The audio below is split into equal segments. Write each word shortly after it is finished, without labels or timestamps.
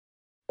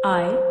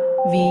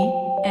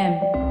IVM.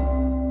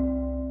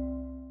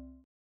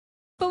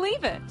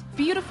 Believe it.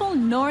 Beautiful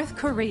North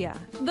Korea,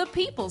 the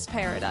people's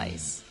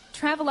paradise.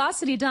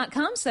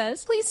 Travelocity.com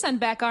says, please send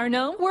back our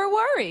no, we're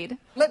worried.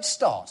 Let's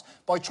start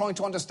by trying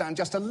to understand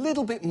just a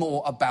little bit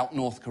more about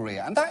North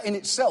Korea, and that in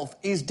itself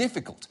is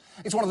difficult.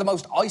 It's one of the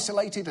most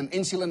isolated and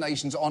insular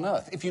nations on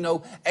Earth. If you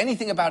know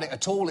anything about it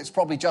at all, it's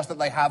probably just that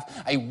they have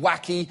a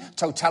wacky,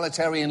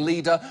 totalitarian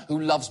leader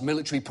who loves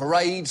military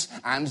parades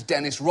and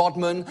Dennis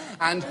Rodman,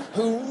 and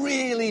who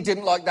really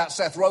didn't like that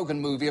Seth Rogen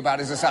movie about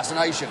his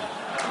assassination.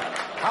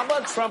 How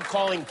about Trump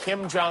calling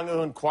Kim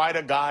Jong-un quite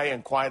a guy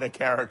and quite a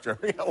character?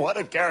 What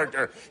a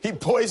character. He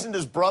poisoned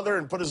his brother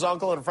and put his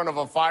uncle in front of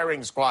a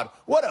firing squad.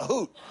 What a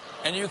hoot.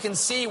 And you can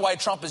see why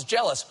Trump is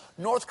jealous.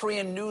 North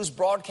Korean news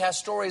broadcast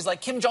stories like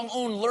Kim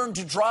Jong-un learned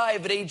to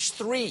drive at age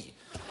 3.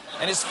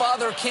 And his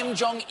father, Kim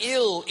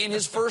Jong-il, in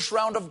his first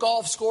round of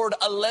golf scored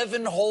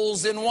 11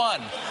 holes in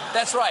one.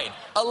 That's right,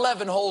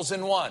 11 holes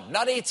in one,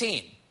 not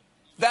 18.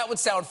 That would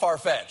sound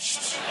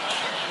far-fetched.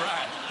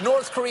 Right.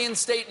 North Korean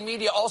state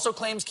media also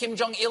claims Kim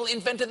Jong-il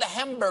invented the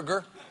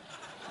hamburger,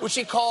 which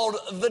he called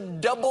the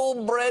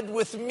double bread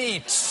with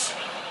meat.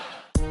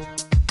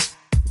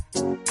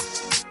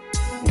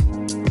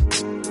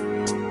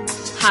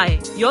 Hi,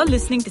 you're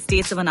listening to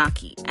States of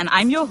Anarchy, and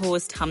I'm your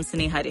host,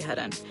 Hamsini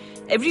Hariharan.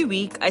 Every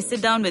week, I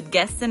sit down with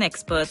guests and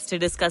experts to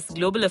discuss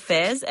global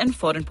affairs and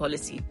foreign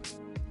policy.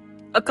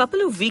 A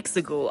couple of weeks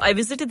ago, I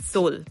visited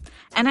Seoul,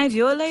 and I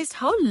realized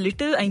how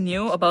little I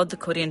knew about the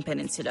Korean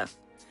peninsula.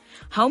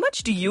 How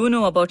much do you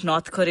know about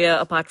North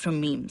Korea apart from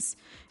memes?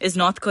 Is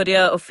North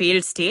Korea a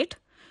failed state?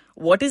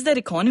 What is their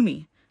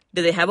economy?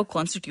 Do they have a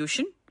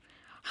constitution?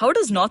 How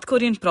does North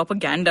Korean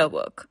propaganda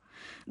work?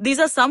 These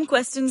are some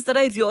questions that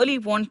I really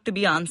want to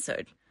be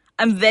answered.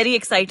 I'm very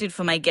excited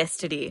for my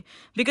guest today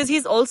because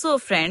he's also a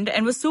friend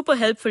and was super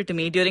helpful to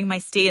me during my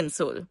stay in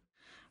Seoul.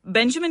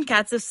 Benjamin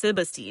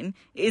Katzev-Silberstein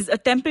is a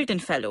Templeton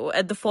Fellow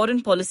at the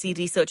Foreign Policy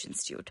Research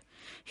Institute.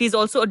 He's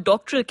also a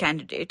doctoral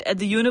candidate at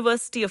the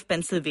University of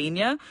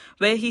Pennsylvania,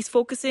 where he's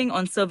focusing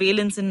on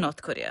surveillance in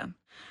North Korea.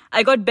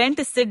 I got Ben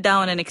to sit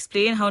down and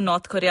explain how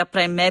North Korea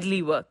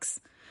primarily works.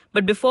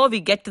 But before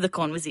we get to the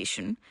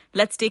conversation,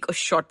 let's take a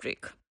short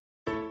break.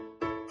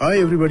 Hi,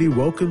 everybody.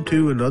 Welcome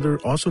to another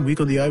awesome week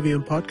on the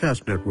IVM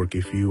Podcast Network.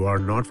 If you are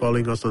not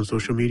following us on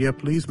social media,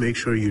 please make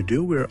sure you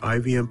do. We're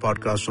IVM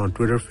Podcasts on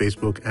Twitter,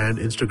 Facebook, and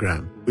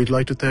Instagram. We'd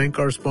like to thank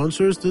our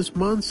sponsors this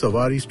month,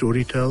 Savari,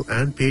 Storytel,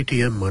 and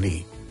Paytm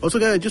Money. Also,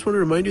 guys, I just want to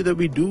remind you that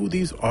we do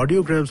these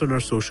audiograms on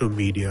our social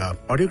media.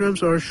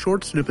 Audiograms are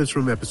short snippets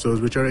from episodes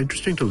which are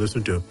interesting to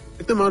listen to.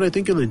 Check them out. I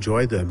think you'll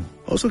enjoy them.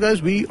 Also,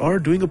 guys, we are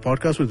doing a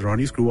podcast with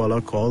Ronnie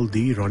Screwvala called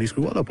the Ronnie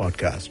Screwvala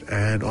Podcast.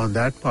 And on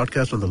that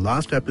podcast, on the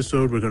last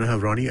episode, we're going to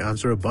have Ronnie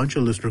answer a bunch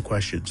of listener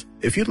questions.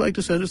 If you'd like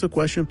to send us a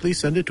question, please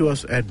send it to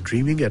us at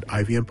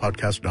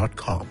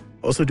dreaming@ivmpodcast.com.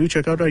 Also, do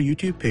check out our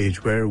YouTube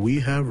page where we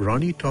have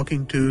Ronnie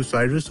talking to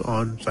Cyrus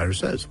on Cyrus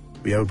Says.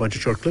 We have a bunch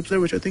of short clips there,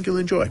 which I think you'll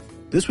enjoy.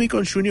 This week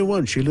on Shunya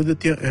One,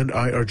 Shailaditya and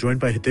I are joined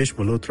by Hitesh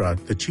Malhotra,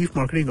 the Chief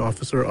Marketing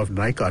Officer of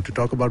Nykaa, to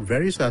talk about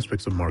various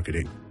aspects of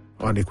marketing.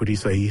 On Equity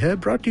Sahi Hai,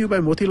 brought to you by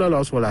Motilal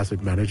Oswal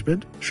Asset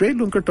Management, Shrey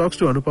Lunkar talks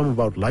to Anupam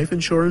about life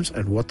insurance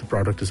and what the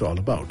product is all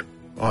about.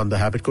 On the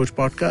Habit Coach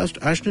podcast,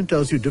 Ashton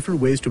tells you different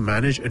ways to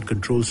manage and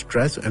control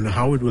stress and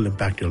how it will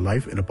impact your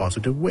life in a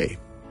positive way.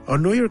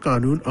 On Know Your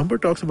Kanun, Amber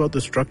talks about the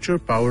structure,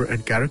 power,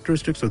 and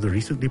characteristics of the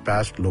recently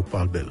passed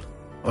Lokpal Bill.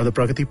 On the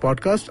Pragati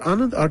podcast,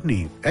 Anand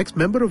Arni,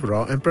 ex-member of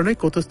RAW, and Pranay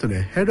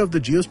Kotastane, head of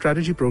the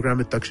Geostrategy program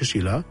at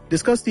Takshashila,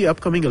 discuss the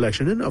upcoming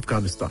election in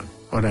Afghanistan.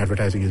 On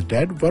Advertising is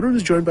Dead, Varun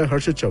is joined by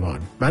Harshit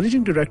Chavan,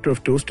 managing director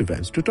of Toast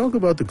Events, to talk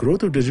about the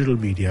growth of digital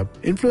media,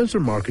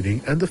 influencer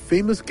marketing, and the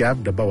famous Gap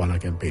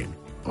Dabbawala campaign.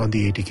 On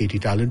the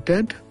ATKT Talent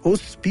Tent,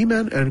 hosts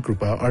P-Man and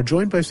Krupa are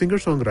joined by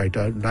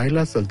singer-songwriter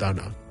Naila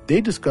Saldana. They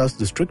discuss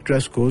the strict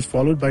dress codes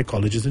followed by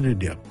colleges in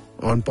India.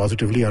 On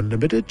Positively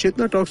Unlimited,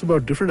 Chetna talks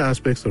about different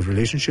aspects of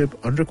relationship,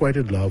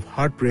 unrequited love,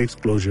 heartbreaks,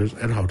 closures,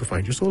 and how to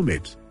find your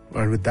soulmates.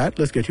 And with that,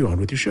 let's get you on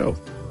with your show.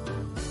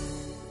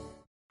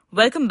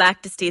 Welcome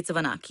back to States of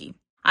Anarchy.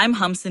 I'm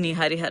Hamsini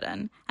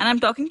Hariharan, and I'm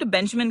talking to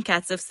Benjamin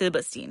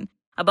Katzev-Silberstein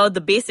about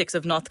the basics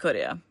of North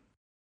Korea.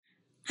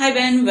 Hi,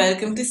 Ben.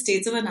 Welcome to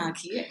States of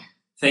Anarchy.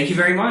 Thank you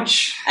very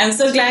much. I'm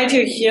so glad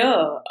you're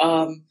here.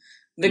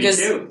 Because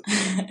Me too.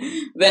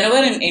 whenever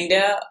in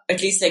India,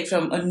 at least like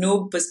from a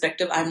noob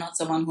perspective, I'm not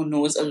someone who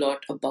knows a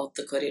lot about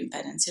the Korean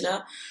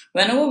peninsula.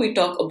 Whenever we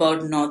talk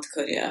about North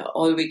Korea,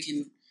 all we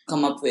can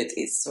come up with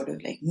is sort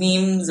of like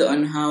memes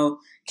on how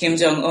Kim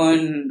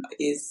Jong-un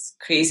is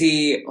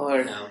crazy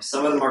or... No,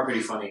 some of them are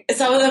pretty funny.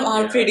 Some of them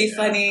are pretty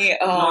funny.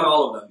 Not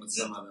all of them, but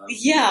some of them.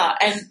 Yeah,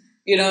 and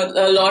you know,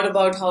 a lot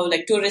about how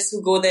like tourists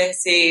who go there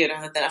say, you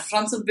know, there are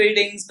fronts of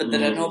buildings, but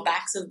there are no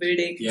backs of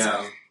buildings.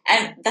 Yeah.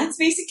 And that's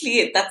basically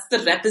it. That's the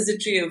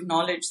repository of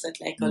knowledge that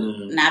like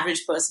an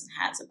average person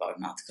has about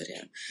North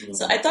Korea.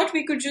 So I thought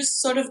we could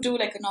just sort of do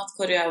like a North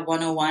Korea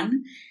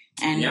 101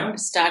 and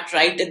start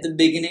right at the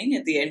beginning,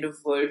 at the end of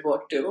World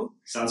War II.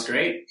 Sounds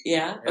great.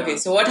 Yeah. Okay,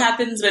 so what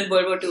happens when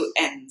World War II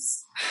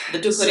ends? The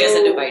two Koreas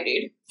are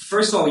divided.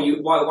 First of all,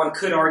 one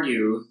could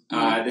argue,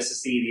 this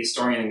is the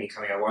historian in me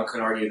coming out, one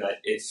could argue that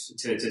if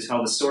to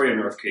tell the story of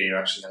North Korea, you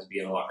actually have to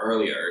begin a lot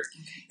earlier.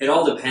 It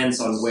all depends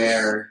on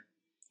where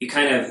you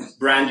kind of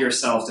brand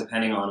yourself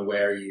depending on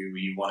where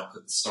you want to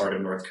put the start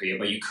of North Korea.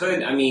 But you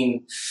could,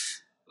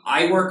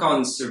 I work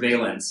on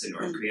surveillance in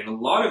North Korea, and a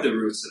lot of the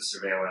roots of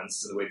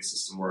surveillance, the way the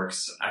system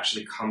works,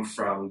 actually come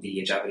from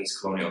the Japanese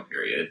colonial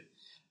period.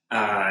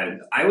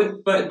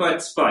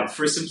 But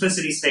for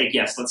simplicity's sake,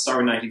 yes, let's start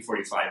with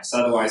 1945, because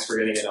otherwise we're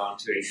going to get on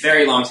to a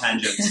very long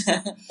tangent.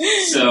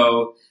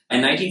 So,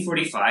 in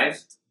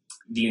 1945,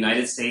 the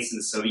United States and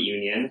the Soviet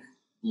Union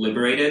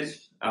liberated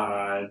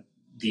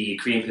the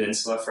Korean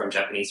Peninsula from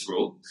Japanese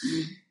rule.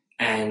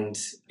 And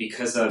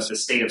because of the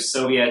state of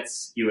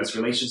Soviet-U.S.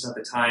 relations at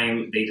the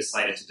time, they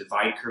decided to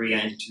divide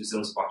Korea into two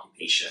zones of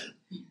occupation.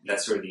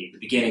 That's sort of the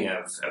beginning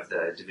of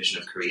the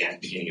division of Korea and the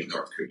beginning of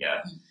North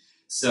Korea.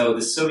 So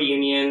the Soviet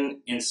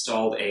Union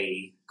installed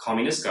a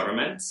communist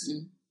government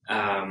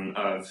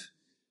of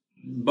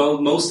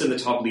most of the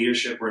top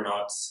leadership were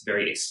not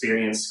very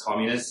experienced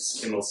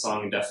communists. Kim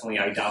Il-sung, definitely,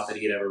 I doubt that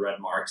he had ever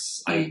read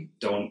Marx. I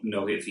don't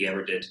know if he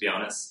ever did, to be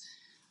honest.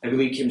 I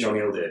believe Kim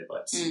Jong-il did,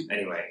 but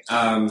anyway.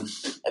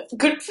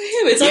 Good for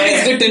him. It's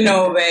always good to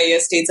know where your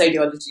state's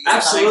ideology is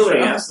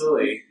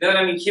Absolutely.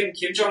 No,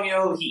 Kim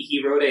Jong-il,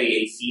 he wrote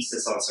a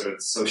thesis on sort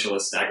of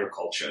socialist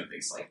agriculture and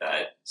things like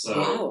that. So,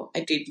 wow,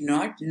 I did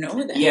not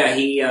know that. Yeah,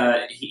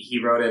 he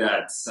wrote it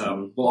at,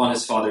 on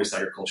his father's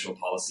agricultural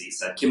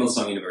policies at Kim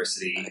Il-sung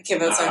University.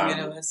 Kim Il-sung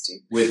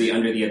University.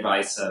 Under the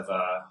advice of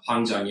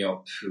Hwang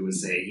Jang-yeop,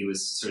 he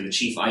was sort of the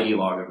chief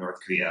ideologue of North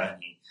Korea.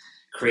 He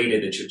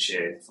created the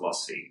Juche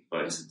philosophy.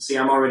 But see,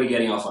 I'm already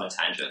getting off on a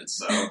tangent,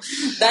 so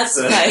that's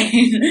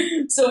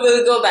fine. So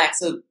we'll go back.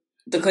 So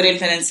the Korean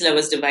Peninsula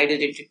was divided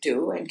into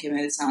two, and Kim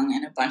Il-sung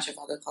and a bunch of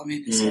other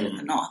communists were in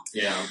the north.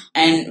 Yeah.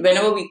 And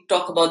whenever we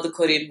talk about the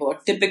Korean War,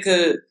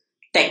 typical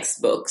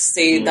textbooks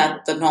say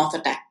that the north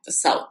attacked the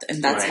south,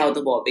 and that's how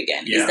the war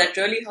began. Yeah. Is that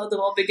really how the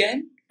war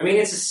began?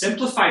 It's a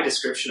simplified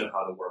description of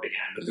how the war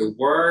began, but there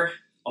were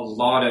a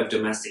lot of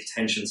domestic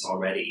tensions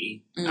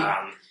already.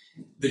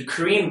 The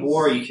Korean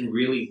War, you can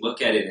really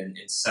look at it in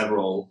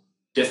several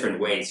different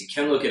ways. You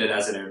can look at it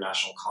as an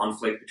international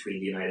conflict between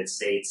the United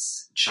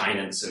States, China,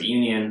 and the Soviet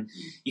Union.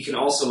 You can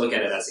also look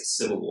at it as a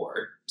civil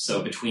war.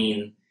 So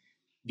between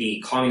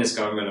the communist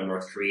government of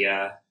North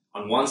Korea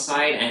on one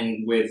side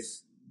and with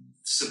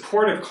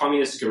support of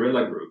communist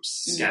guerrilla groups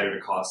scattered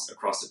across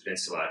the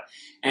peninsula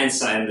and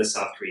the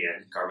South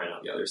Korean government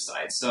on the other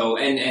side. So,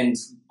 and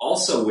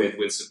also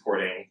with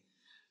supporting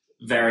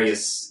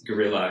various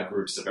guerrilla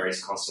groups of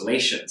various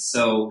constellations.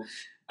 So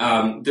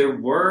there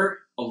were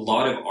a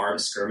lot of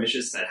armed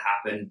skirmishes that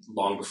happened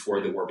long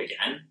before the war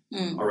began.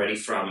 Already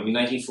from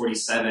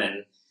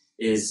 1947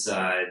 is.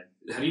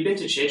 Have you been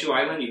to Jeju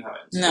Island? You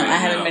haven't. No, I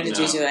haven't been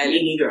to Jeju Island.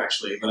 Me neither,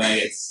 actually. But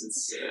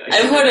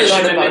I've heard a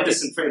lot about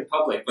this in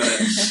public. But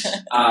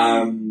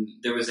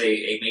there was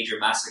a major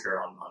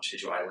massacre on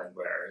Jeju Island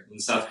where the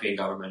South Korean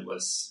government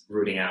was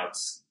rooting out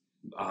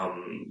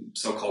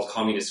so-called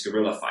communist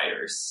guerrilla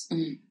fighters.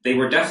 They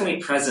were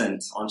definitely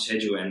present on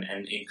Jeju and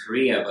in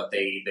Korea, but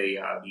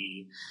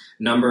the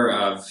number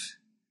of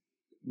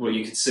what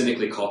you could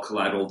cynically call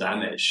collateral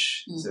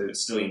damage, so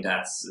civilian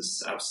deaths,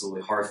 is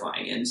absolutely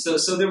horrifying. And so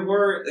there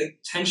were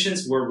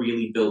tensions were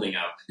really building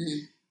up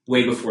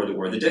way before the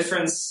war. The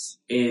difference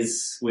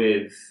is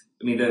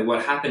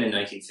what happened in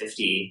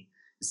 1950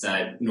 is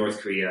that North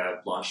Korea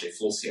launched a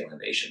full-scale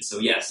invasion. So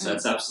yes,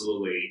 that's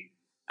absolutely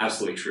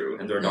true,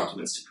 and there are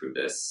documents to prove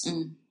this.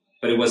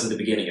 But it wasn't the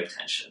beginning of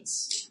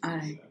tensions. All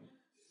right.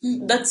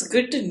 That's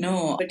good to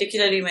know,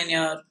 particularly when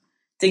you're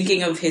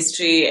thinking of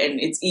history and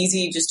it's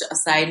easy just to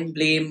assign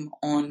blame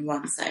on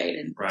one side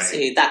and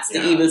say that's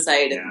the evil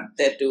side and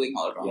they're doing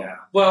all wrong. Yeah.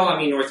 Well,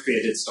 North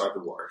Korea did start the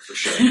war, for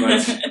sure.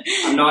 But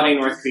I'm not a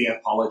North Korea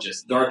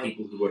apologist. There are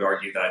people who would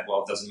argue that,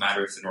 well, it doesn't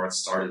matter if the North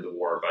started the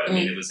war, but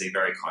it was a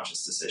very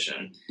conscious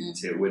decision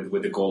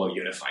with the goal of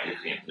unifying the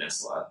Korean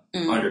Peninsula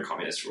under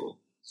communist rule.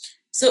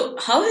 So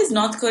how has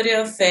North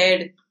Korea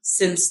fared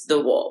since the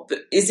war?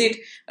 Is it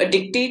a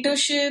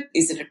dictatorship?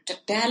 Is it a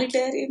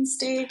totalitarian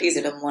state? Is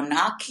it a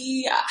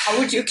monarchy? How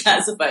would you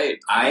classify it?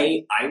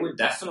 I would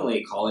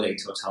definitely call it a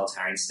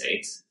totalitarian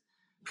state.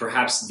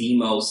 Perhaps the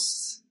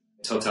most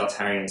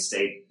totalitarian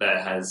state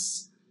that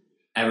has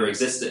ever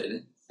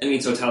existed.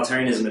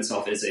 Totalitarianism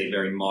itself is a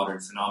very modern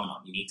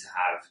phenomenon. You need to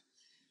have...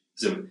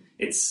 So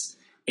it's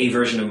a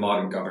version of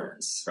modern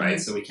governance,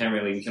 right? So we can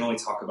only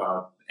talk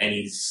about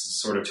any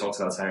sort of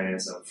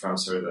totalitarianism from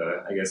sort of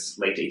the,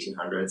 late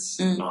 1800s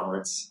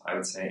onwards, I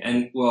would say.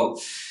 And,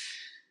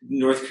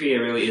 North Korea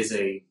really is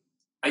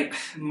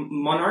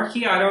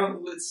monarchy,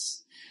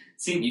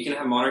 you can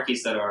have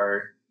monarchies that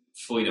are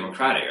fully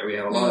democratic, we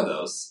have a lot of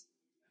those.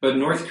 But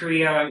North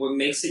Korea, what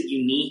makes it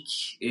unique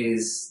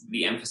is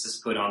the emphasis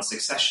put on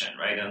succession,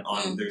 right? And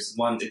there's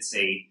it's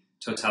a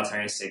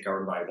totalitarian state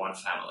governed by one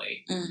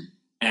family.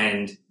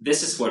 And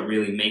this is what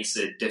really makes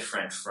it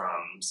different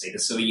from, say, the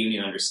Soviet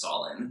Union under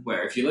Stalin,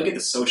 where if you look at the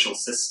social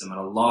system and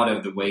a lot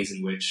of the ways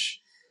in which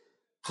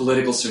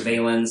political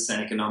surveillance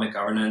and economic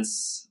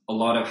governance, a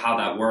lot of how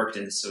that worked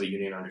in the Soviet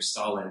Union under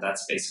Stalin,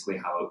 that's basically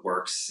how it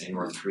works in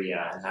North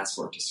Korea and has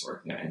worked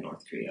historically in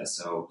North Korea.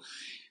 So,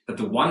 but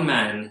the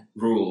one-man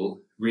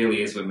rule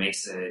really is what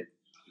makes it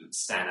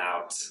stand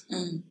out.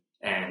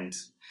 And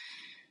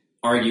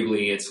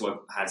arguably, it's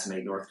what has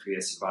made North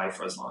Korea survive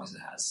for as long as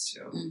it has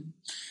too.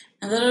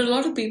 And there are a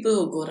lot of people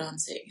who go around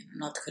saying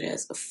North Korea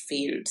is a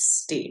failed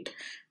state.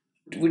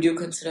 Would you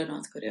consider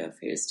North Korea a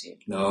failed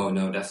state? No,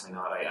 definitely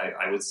not.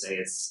 I would say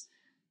it's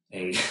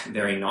a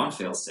very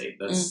non-failed state.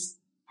 That's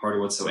part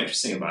of what's so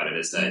interesting about it,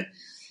 is that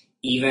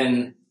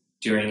even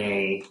during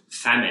a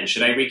famine,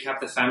 should I recap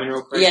the famine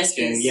real quick? Yes,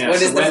 please. Yeah,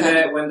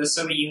 so when the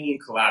Soviet Union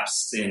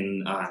collapsed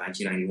in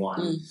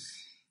 1991,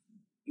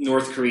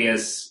 North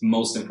Korea's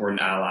most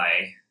important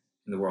ally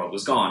in the world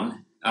was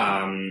gone.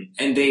 And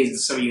the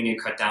Soviet Union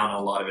cut down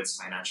a lot of its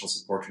financial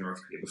support to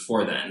North Korea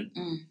before then,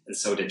 and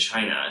so did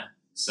China.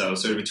 So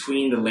sort of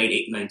between the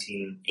late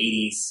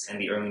 1980s and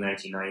the early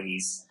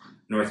 1990s,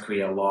 North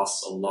Korea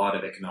lost a lot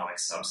of economic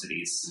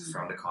subsidies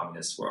from the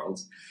communist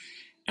world.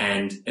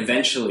 And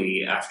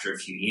eventually, after a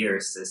few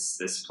years,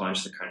 this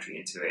plunged the country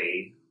into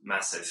a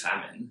massive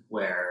famine,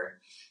 where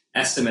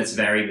estimates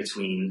vary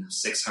between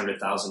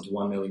 600,000 to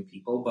 1 million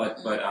people, but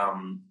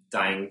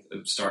dying,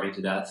 starving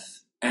to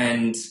death.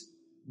 And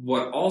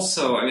what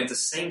also, at the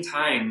same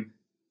time,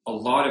 a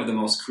lot of the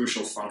most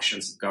crucial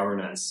functions of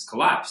governance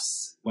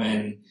collapsed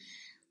when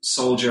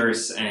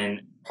soldiers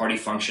and party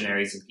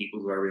functionaries and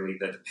people who are really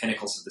the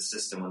pinnacles of the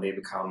system, when they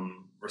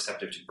become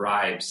receptive to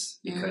bribes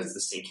because the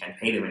state can't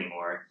pay them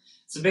anymore.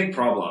 It's a big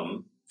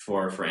problem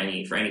for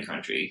any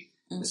country,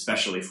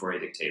 especially for a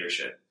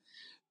dictatorship.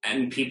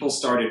 And people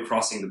started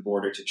crossing the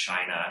border to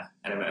China,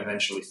 and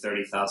eventually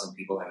 30,000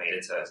 people have made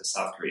it to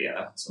South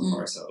Korea so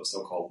far,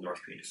 so-called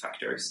North Korean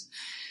defectors.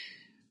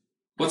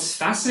 What's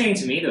fascinating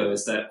to me, though,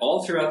 is that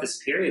all throughout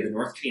this period, the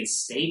North Korean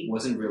state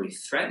wasn't really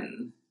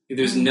threatened.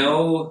 There's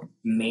no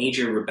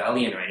major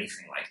rebellion or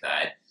anything like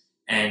that.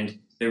 And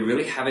there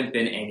really haven't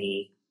been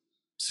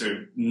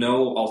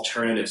no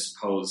alternatives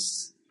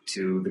posed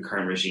to the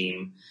current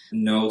regime.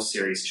 No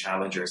serious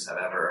challengers have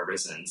ever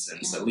arisen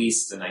since at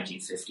least the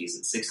 1950s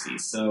and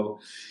 60s. So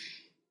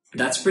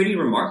that's pretty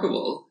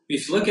remarkable.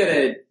 If you look at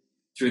it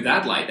through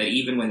that light, that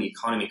even when the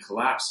economy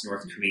collapsed,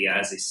 North Korea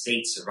as a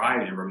state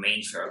survived and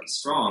remained fairly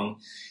strong,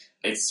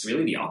 it's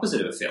really the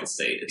opposite of a failed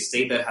state. It's a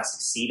state that has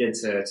succeeded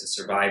to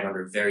survive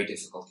under very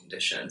difficult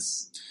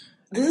conditions.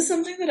 This is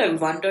something that I've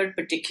wondered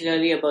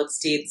particularly about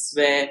states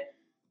where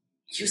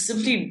you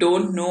simply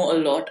don't know a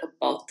lot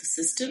about the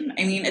system.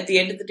 At the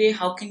end of the day,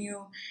 how can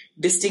you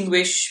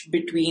distinguish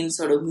between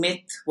sort of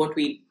myth, what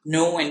we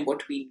know, and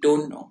what we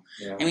don't know?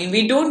 Yeah.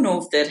 We don't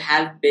know if there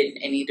have been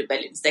any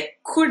rebellions. There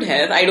could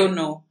have. I don't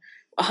know.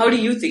 How do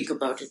you think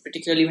about it,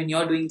 particularly when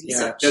you're doing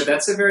research? Yeah,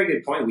 that's a very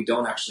good point. We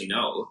don't actually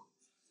know.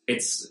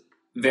 It's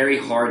very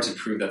hard to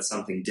prove that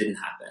something didn't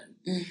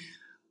happen.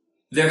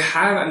 There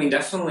have,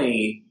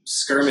 definitely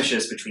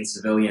skirmishes between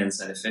civilians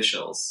and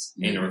officials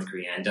in North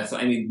Korea, and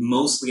definitely,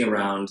 mostly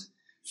around,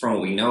 from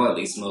what we know at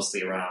least,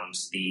 mostly around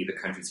the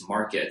country's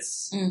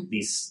markets.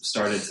 These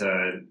started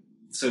to,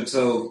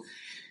 so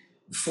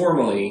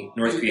formally,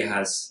 North Korea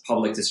has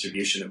public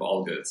distribution of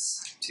all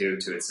goods to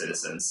its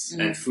citizens,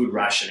 and food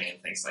rationing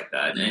and things like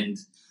that. And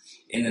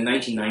in the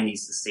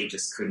 1990s, the state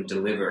just couldn't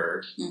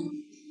deliver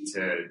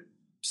to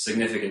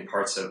significant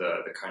parts of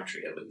the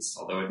country, at least,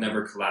 although it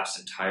never collapsed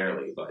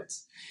entirely. But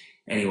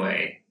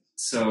anyway,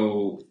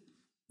 so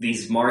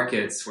these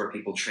markets where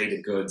people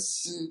traded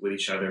goods with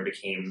each other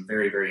became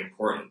very, very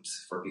important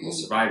for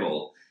people's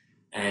survival.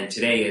 And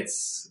today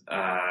it's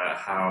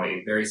how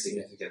a very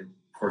significant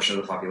portion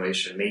of the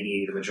population,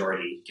 maybe the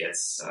majority,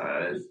 gets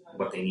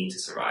what they need to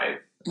survive,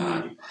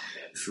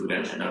 food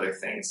and other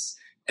things.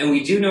 And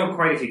we do know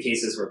quite a few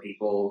cases where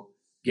people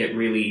get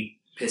really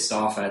pissed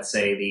off at,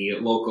 say, the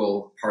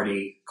local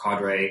party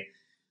cadre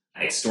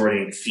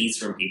extorting fees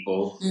from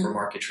people for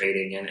market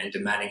trading and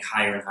demanding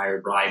higher and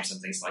higher bribes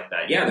and things like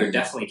that. Yeah, there are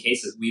definitely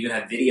cases. We even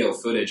have video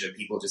footage of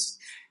people just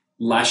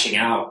lashing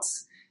out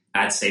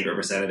at state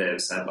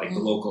representatives, at the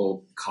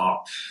local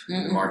cop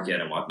in the market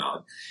and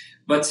whatnot.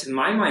 But to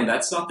my mind,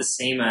 that's not the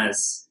same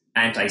as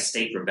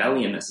anti-state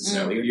rebellion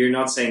necessarily. You're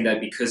not saying that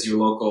because your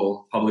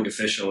local public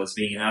official is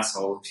being an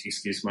asshole, if you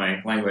excuse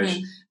my language,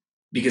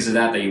 because of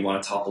that you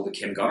want to topple the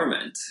Kim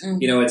government.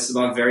 It's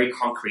about very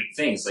concrete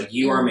things.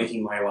 You are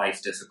making my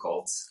life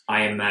difficult.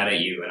 I am mad at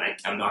you, and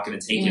I'm not going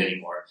to take it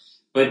anymore.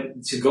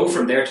 But to go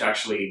from there to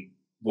actually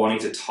wanting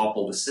to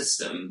topple the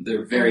system,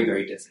 they're very,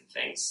 very different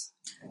things.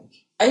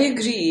 I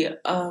agree.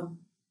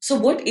 So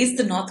what is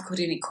the North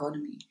Korean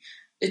economy?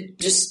 It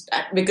just,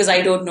 because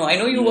I don't know. I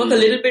know you work a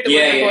little bit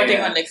about reporting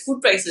on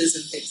food prices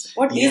and things.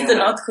 What is the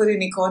North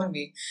Korean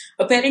economy?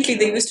 Apparently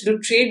they used to do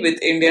trade with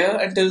India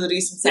until the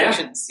recent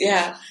sanctions.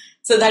 Yeah.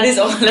 So that is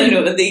all I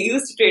know. They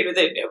used to trade with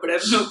India, but I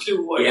have no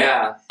clue what.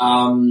 Yeah.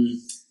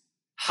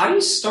 How do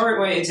you start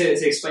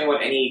to explain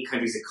what any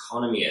country's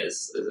economy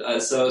is?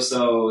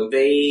 So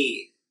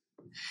they...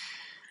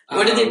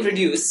 What do they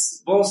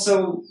produce? Well,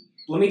 so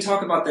let me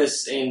talk about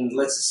this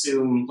let's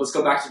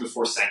go back to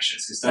before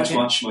sanctions, because that's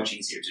much, much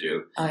easier to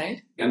do. All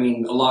right. I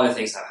mean, a lot of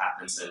things have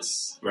happened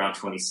since around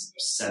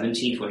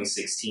 2017,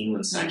 2016,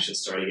 when sanctions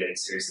started getting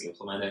seriously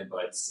implemented,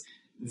 but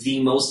the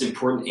most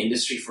important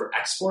industry for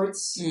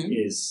exports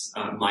is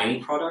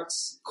mining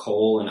products,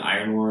 coal and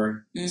iron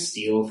ore,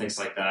 steel, things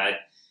like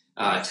that.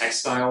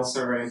 Textiles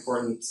are a very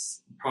important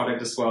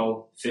product as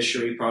well,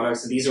 fishery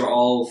products. And these are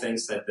all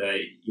things that the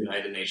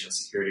United Nations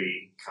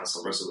Security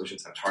Council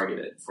resolutions have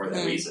targeted for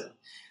that reason,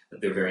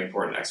 that they're very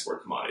important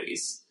export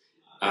commodities.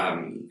 I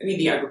mean,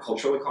 the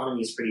agricultural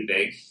economy is pretty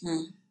big.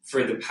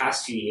 For the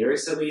past few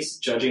years, at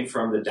least, judging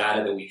from the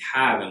data that we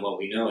have and what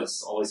we know,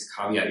 it's always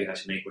a caveat you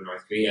have to make with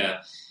North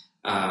Korea.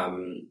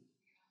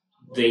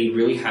 They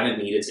really haven't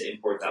needed to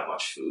import that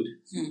much food.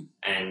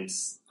 And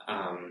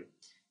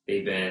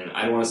they've been,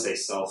 I don't want to say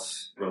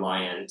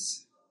self-reliant,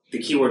 the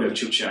keyword of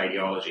Chucha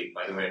ideology,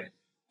 by the way,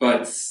 but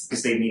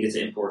because they've needed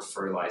to import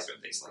fertilizer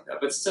and things like that.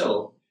 But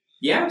still,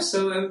 yeah,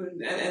 so, and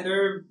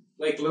they're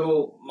like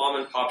little mom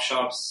and pop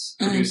shops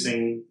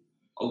producing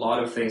a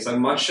lot of things. Like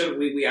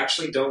we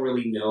actually don't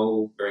really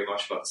know very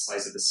much about the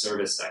size of the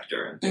service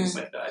sector and things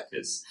like that,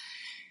 because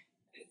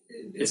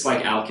it's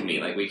like alchemy.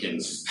 Like we can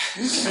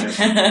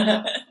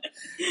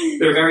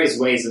there are various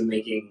ways of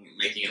making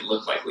it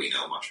look like we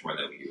know much more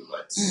than we do,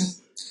 but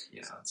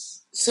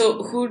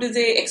So who do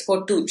they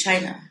export to?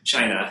 China?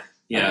 China,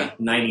 yeah.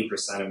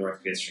 90% of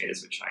North Korea's trade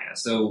is with China.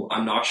 So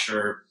I'm not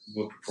sure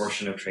what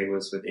proportion of trade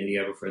was with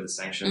India before the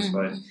sanctions,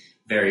 but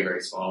very,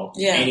 very small.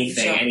 Yeah,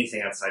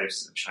 anything outside of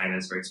China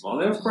is very small.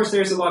 And of course,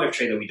 there's a lot of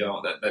trade that we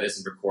don't, that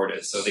isn't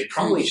recorded. So they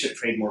probably should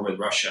trade more with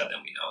Russia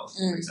than we know,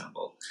 for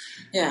example.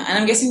 Yeah, and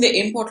I'm guessing they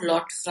import a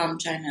lot from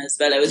China as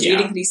well. I was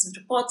reading recent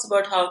reports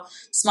about how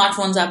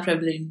smartphones are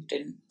prevalent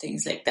and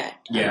things like that.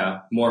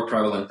 Yeah, more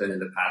prevalent than in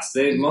the past.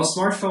 Most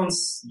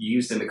smartphones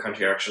used in the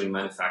country are actually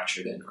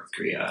manufactured in North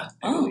Korea,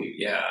 I believe.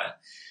 Yeah.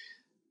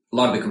 A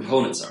lot of the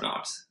components are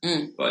not.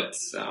 But,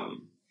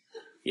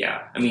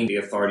 I mean, the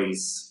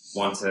authorities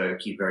want to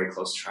keep very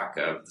close track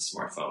of the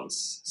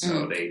smartphones.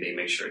 So they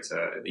make sure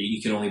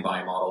you can only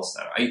buy models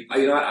that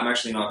I'm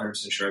actually not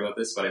 100% sure about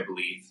this, but I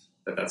believe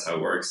that that's how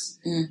it works.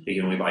 You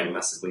can only buy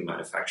domestically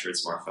manufactured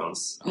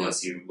smartphones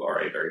unless you are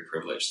a very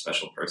privileged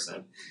special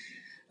person.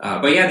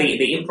 But yeah,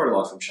 they import a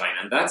lot from China.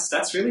 And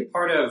that's really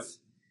part of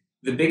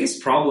the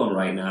biggest problem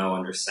right now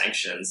under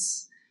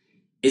sanctions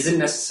isn't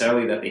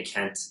necessarily that they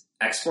can't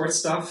export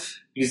stuff,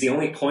 because the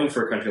only point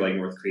for a country like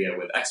North Korea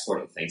with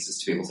exporting things is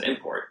to be able to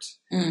import.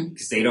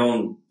 Because they're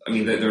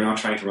not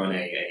trying to run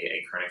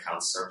a current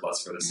account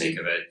surplus for the sake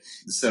of it.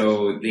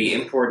 So they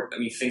import,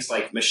 things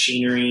like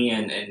machinery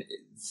and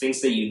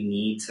things that you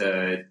need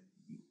to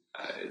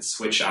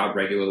switch out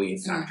regularly in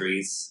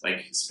factories,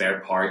 like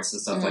spare parts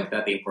and stuff like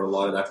that. They import a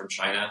lot of that from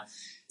China.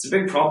 It's a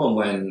big problem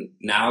when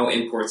now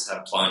imports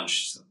have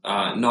plunged,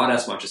 not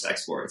as much as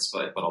exports,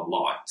 but a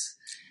lot.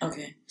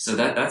 Okay. So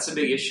that's a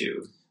big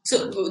issue.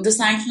 So the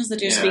sanctions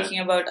that you're speaking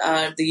about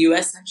are the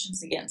U.S.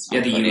 sanctions against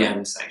North Korea? Yeah, the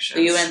UN sanctions.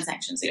 The UN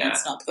sanctions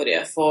against North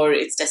Korea for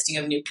its testing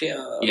of nuclear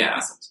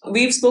missiles.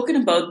 We've spoken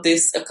about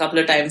this a couple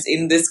of times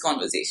in this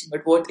conversation,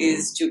 but what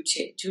is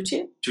Juche?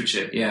 Juche?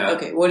 Juche, yeah.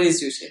 Okay, what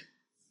is Juche?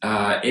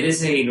 It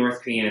is a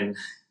North Korean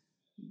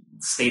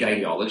state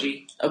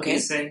ideology, okay, you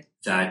say,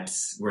 that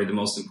where the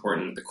most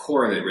important, the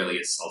core of it really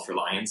is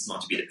self-reliance, not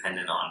to be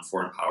dependent on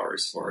foreign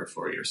powers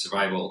for your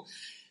survival,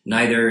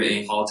 neither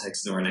in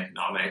politics nor in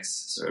economics,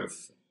 sort of.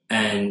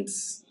 And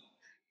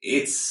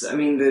it's,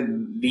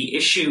 the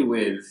issue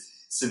with,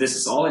 so this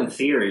is all in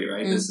theory,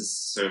 right? This is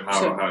sort of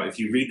how if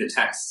you read the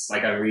texts,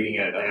 like I'm reading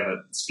I have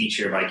a speech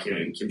here by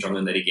Kim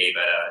Jong-un that he gave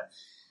at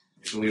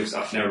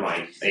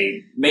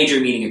a major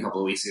meeting a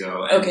couple of weeks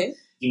ago. And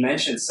he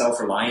mentioned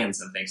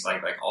self-reliance and things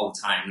like all the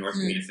time. North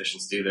Korean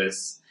officials do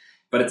this.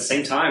 But at the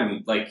same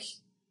time,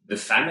 the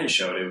famine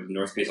showed it,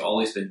 North Korea's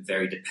always been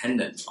very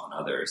dependent on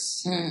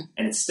others.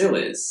 And it still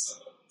is,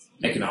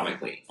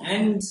 economically.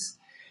 And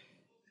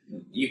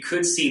you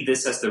could see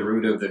this as the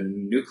root of the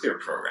nuclear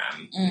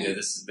program.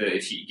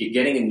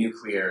 Having a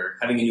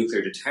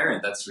nuclear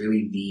deterrent, that's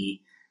really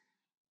the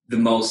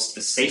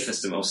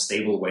safest, the most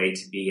stable way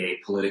to be a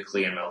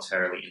politically and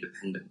militarily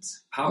independent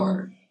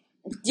power.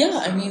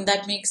 Yeah,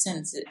 that makes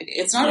sense.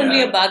 It's not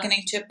only a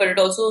bargaining chip, but it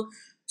also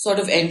sort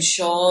of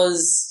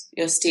ensures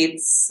your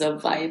state's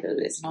survival.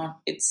 It's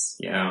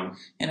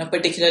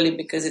particularly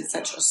because it's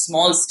such a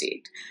small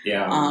state.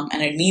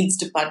 And it needs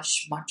to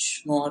punch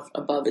much more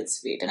above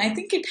its weight. And I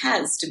think it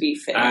has, to be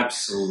fair.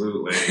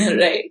 Absolutely.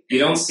 Right. You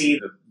don't see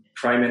the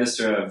prime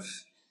minister of,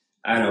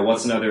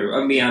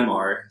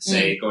 Myanmar,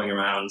 say, going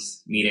around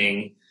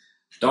meeting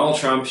Donald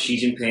Trump, Xi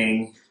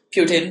Jinping,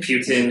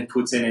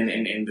 Putin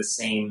in the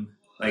same,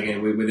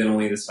 within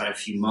only the span of a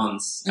few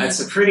months. That's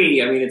a pretty,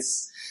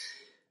 it's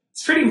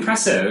It's pretty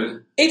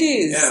impressive. It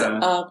is.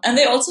 Yeah. And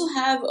they also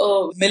have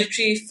a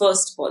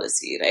military-first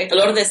policy, right? A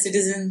lot of their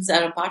citizens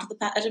are a part of the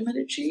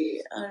paramilitary.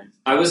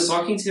 I was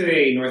talking to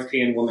a North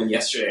Korean woman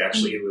yesterday,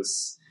 actually.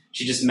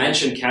 She just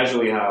mentioned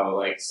casually how,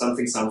 like,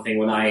 something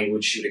when I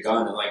would shoot a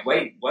gun. I'm like,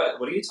 wait,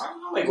 what are you talking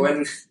about? Like,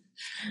 when...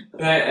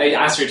 I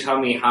asked her to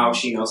tell me how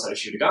she knows how to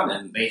shoot a gun,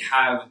 and they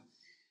have...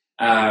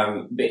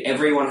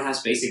 everyone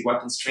has basic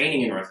weapons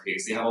training in North Korea.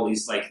 They have all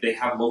these, like, they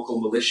have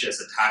local militias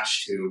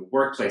attached to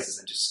workplaces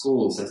and to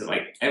schools and to,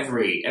 like,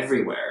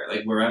 everywhere.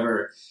 Like,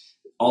 wherever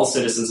all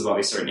citizens above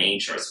a certain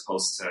age are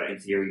supposed to, in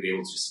theory, be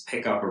able to just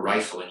pick up a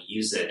rifle and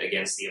use it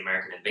against the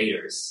American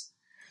invaders.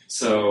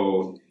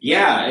 So,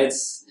 yeah,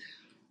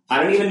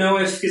 I don't even know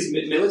if, because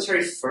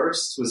military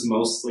first was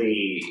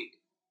mostly...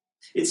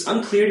 It's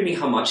unclear to me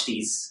how much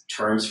these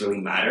terms really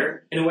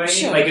matter in a way.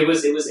 Sure. Like it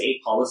was a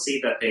policy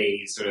that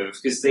they sort of,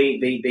 because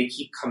they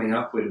keep coming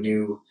up with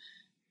new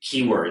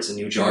keywords and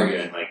new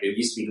jargon. Like it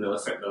used to be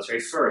military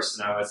first,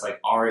 now it's like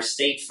our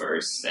state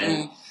first.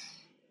 And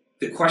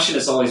the question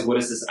is always, what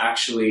does this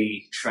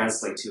actually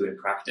translate to in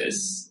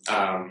practice?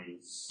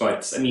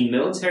 But I mean,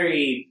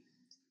 military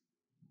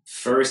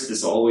first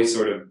has always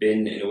sort of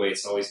been, in a way,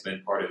 it's always been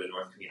part of the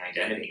North Korean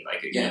identity.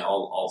 Like, again,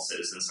 all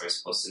citizens are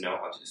supposed to know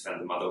how to defend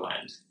the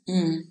motherland.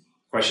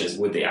 Question is,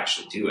 would they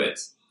actually do it?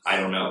 I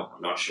don't know.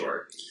 I'm not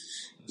sure.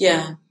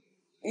 Yeah.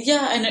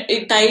 Yeah, and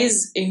it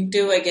ties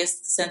into, I guess,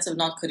 the sense of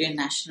North Korean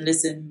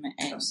nationalism.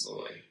 And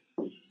Absolutely.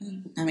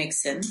 That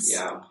makes sense.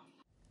 Yeah.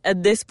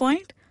 At this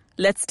point,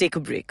 let's take a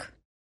break.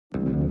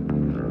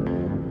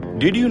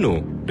 Did you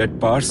know that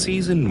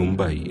Parsis in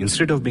Mumbai,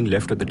 instead of being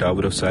left at the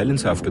Tower of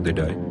Silence after they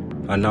die,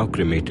 are now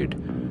cremated?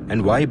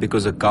 And why?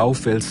 Because a cow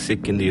fell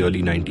sick in the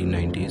early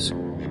 1990s.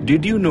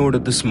 Did you know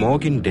that the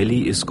smog in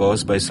Delhi is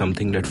caused by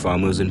something that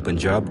farmers in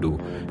Punjab do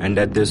and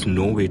that there's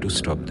no way to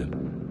stop them?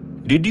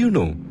 Did you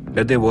know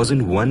that there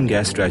wasn't one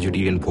gas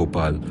tragedy in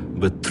Bhopal,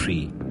 but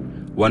 3?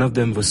 One of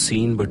them was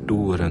seen, but 2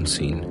 were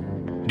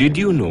unseen. Did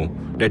you know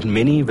that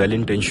many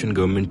well-intentioned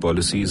government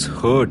policies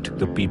hurt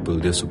the people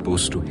they're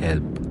supposed to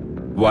help?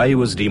 Why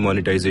was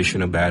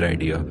demonetization a bad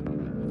idea?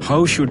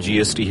 How should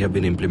GST have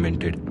been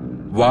implemented?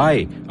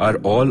 Why are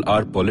all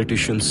our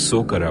politicians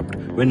so corrupt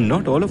when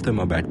not all of them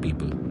are bad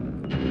people?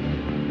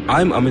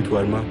 I'm Amit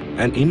Verma,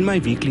 and in my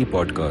weekly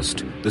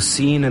podcast, The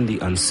Seen and the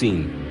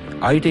Unseen,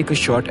 I take a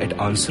shot at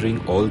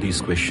answering all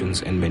these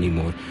questions and many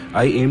more.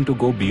 I aim to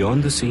go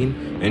beyond the seen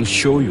and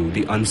show you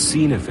the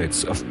unseen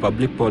effects of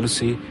public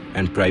policy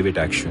and private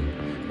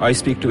action. I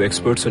speak to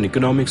experts on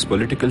economics,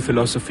 political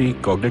philosophy,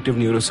 cognitive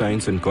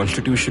neuroscience, and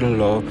constitutional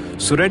law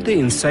so that the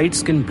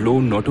insights can blow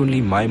not only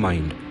my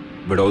mind,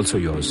 but also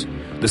yours.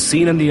 The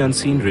Seen and the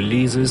Unseen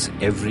releases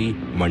every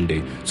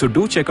Monday. So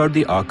do check out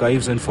the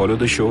archives and follow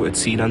the show at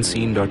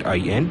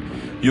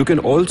seenunseen.in. You can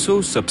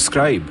also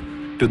subscribe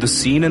to The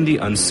Seen and the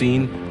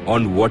Unseen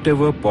on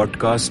whatever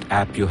podcast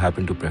app you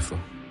happen to prefer.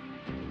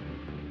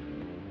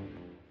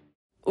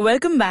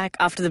 Welcome back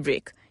after the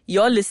break.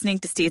 You're listening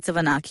to States of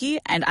Anarchy,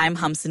 and I'm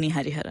Hamsini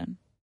Hariharan.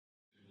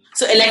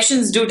 So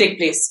elections do take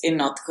place in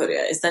North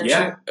Korea. Is that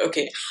true?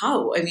 Okay.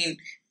 How? I mean,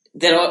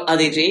 are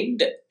they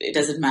rigged?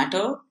 Does it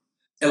matter?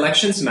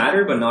 Elections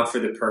matter, but not for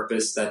the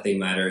purpose that they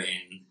matter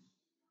in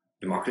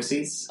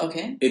democracies.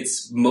 Okay.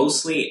 It's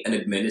mostly an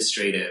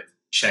administrative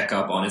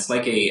checkup on. It's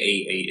like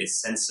a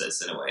census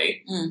in a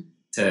way.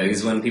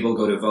 Because when people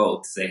go to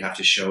vote, they have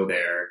to show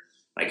their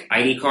like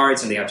ID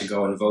cards, and they have to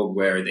go and vote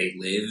where they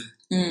live.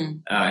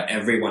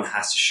 Everyone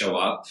has to show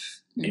up,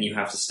 and you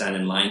have to stand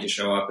in line to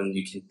show up, and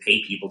you can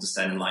pay people to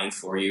stand in line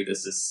for you.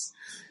 This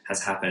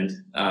has happened.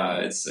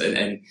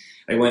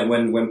 And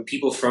when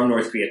people from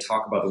North Korea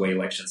talk about the way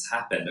elections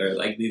happen, they're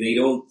like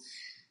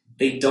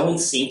they don't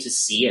seem to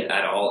see it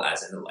at all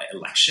as an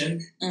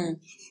election.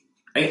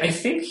 I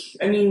think,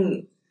 I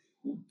mean,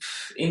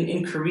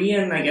 in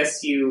Korean, I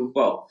guess you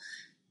talk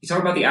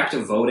about the act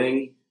of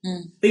voting.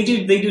 They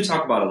do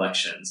talk about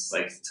elections,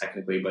 like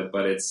technically,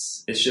 but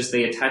it's just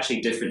they attach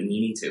a different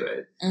meaning to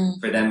it.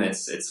 For them,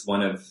 it's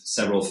one of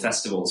several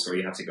festivals where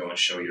you have to go and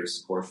show your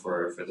support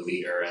for the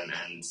leader, and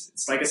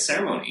it's like a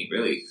ceremony,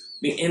 really.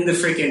 I mean, in the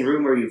freaking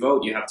room where you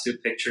vote, you have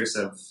pictures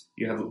of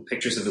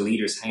the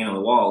leaders hanging on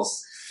the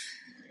walls.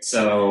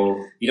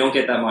 So you don't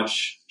get that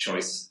much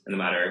choice in the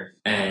matter.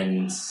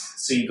 And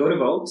so you go to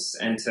vote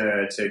and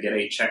to get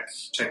a check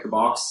the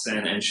box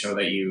and show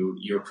that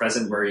you're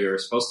present where you're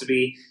supposed to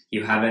be.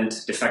 You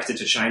haven't defected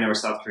to China or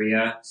South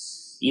Korea.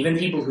 Even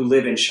people who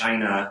live in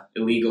China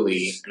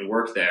illegally and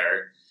work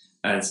there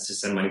to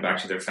send money back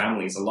to their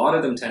families, a lot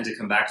of them tend to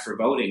come back for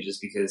voting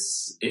just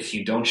because if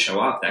you don't show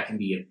up, that can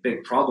be a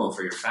big problem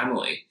for your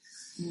family.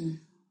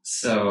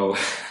 So,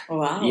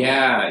 wow.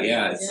 Yeah.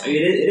 I mean,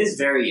 it is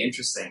very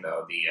interesting,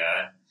 though,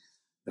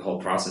 the whole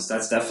process.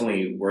 That's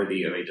definitely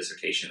worthy of a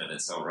dissertation in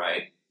its own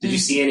right. Did you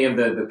see any of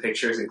the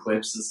pictures and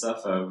clips and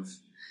stuff of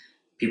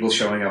people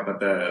showing up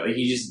at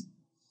you just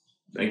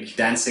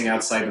dancing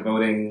outside the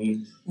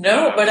voting?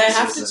 No, but I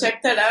have to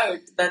check that out.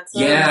 That's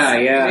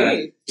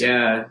great.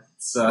 Yeah.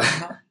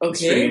 It's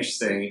pretty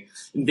interesting.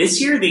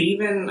 This year,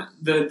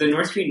 the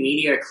North Korean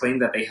media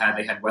claimed that they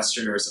had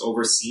Westerners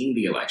overseeing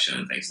the election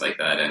and things like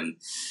that. And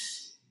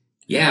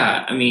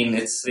yeah, I mean,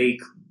 they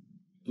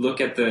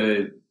look at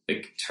the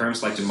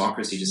terms like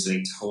democracy just in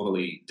a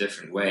totally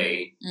different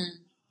way.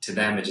 To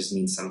them, it just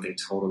means something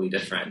totally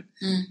different.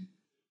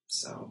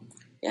 So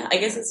yeah, I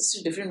guess it's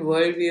just a different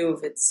worldview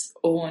of its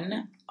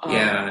own.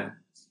 Yeah,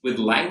 with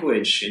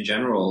language in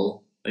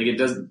general, like it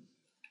does.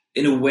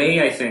 In a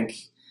way, I think.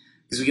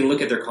 Because we can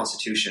look at their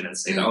constitution and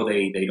say, oh,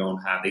 they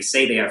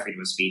say they have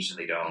freedom of speech and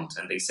they don't,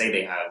 and they say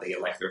they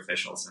elect their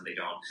officials and they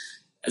don't.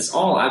 It's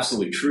all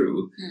absolutely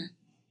true.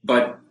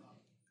 But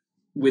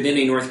within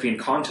a North Korean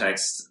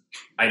context,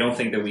 I don't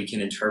think that we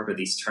can interpret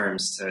these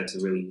terms to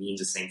really mean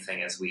the same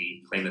thing as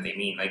we claim that they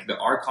mean. Like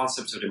our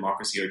concepts of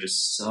democracy are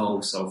just so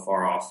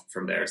far off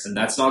from theirs. And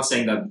that's not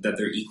saying that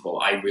they're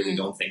equal. I really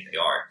don't think they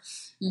are.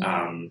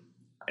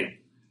 I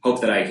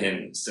hope that I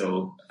can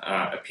still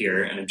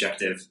appear an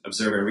objective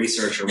observer and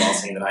researcher while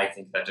saying that I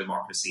think that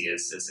democracy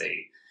is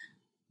a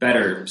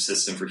better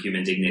system for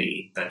human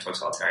dignity than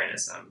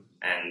totalitarianism.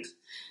 And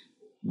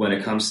when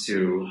it comes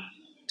to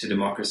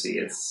democracy,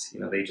 it's,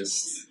 they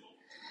just,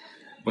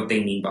 what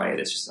they mean by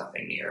it is just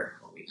nothing near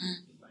what we mean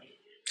by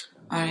it.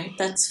 All right,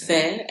 that's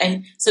fair.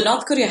 And so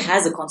North Korea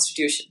has a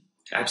constitution.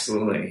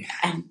 Absolutely.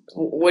 And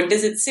what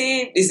does it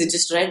say? Is it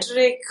just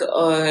rhetoric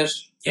or?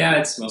 Yeah,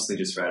 it's mostly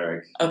just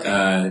rhetoric.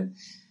 Okay.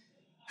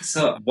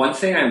 So one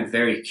thing I'm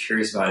very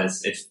curious about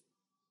is if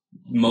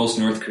most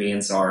North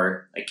Koreans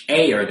are, like,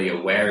 A, are they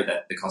aware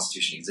that the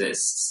Constitution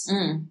exists?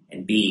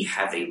 And B,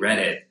 have they read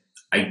it?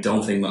 I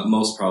don't think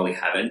most probably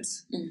haven't.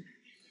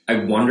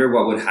 I wonder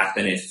what would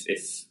happen if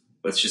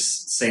let's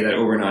just say that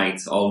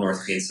overnight all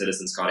North Korean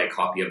citizens got a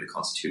copy of the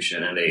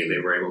Constitution and they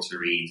were able to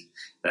read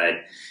that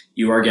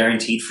you are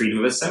guaranteed freedom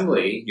of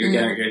assembly, you're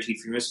guaranteed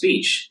freedom of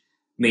speech.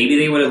 Maybe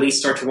they would at least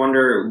start to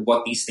wonder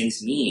what these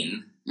things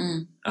mean.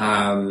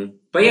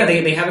 But yeah,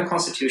 they have a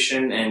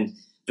constitution, and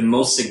the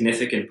most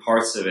significant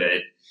parts of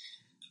it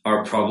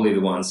are probably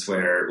the ones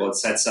where, it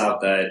sets out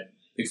that,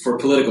 for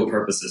political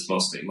purposes,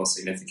 most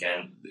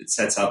significant, it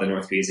sets out that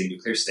North Korea is a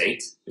nuclear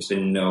state. There's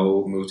been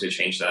no move to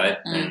change that,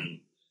 and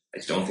I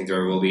don't think there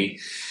ever will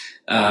be.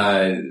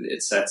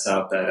 It sets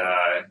out that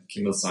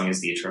Kim Il-sung is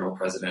the eternal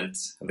president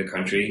of the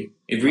country.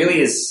 It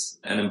really is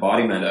an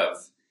embodiment of,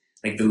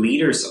 like, the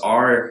leaders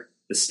are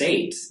the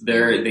state.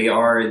 They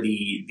are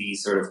the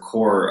sort of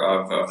core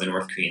of the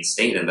North Korean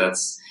state, and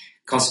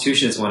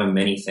Constitution is one of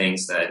many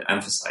things that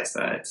emphasize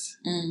that.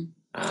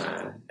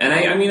 And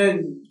I mean,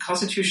 a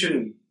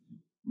Constitution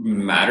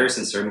matters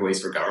in certain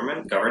ways for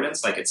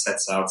governance, like it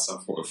sets out some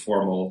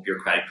formal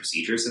bureaucratic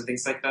procedures and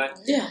things like that.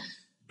 Yeah.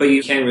 But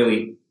you can't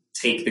really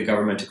take the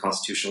government to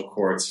constitutional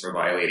courts for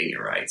violating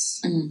your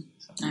rights. All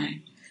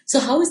right. So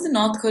how is the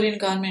North Korean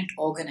government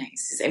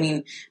organized? I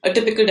mean, a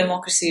typical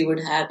democracy would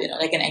have,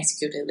 like an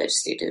executive,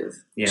 legislative,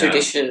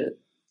 judicial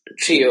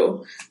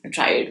trio,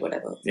 triad,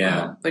 whatever.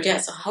 Yeah. But yeah,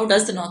 so how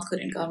does the North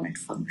Korean government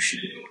function?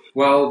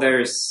 Well,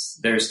 there's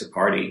the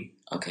party.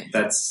 Okay.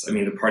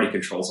 The party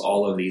controls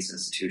all of these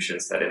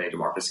institutions that in a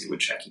democracy would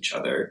check each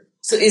other.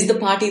 So is the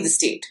party the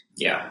state?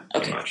 Yeah,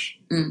 pretty much.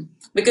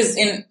 Because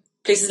in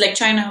places like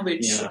China,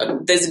 which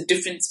there's a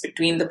difference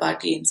between the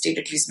party and state,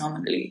 at least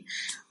nominally,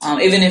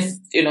 even if,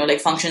 like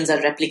functions are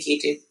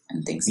replicated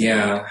and things like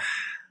that. Yeah.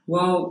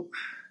 Well,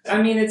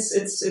 I mean, it's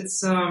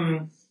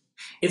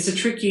a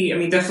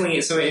tricky,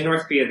 definitely, so in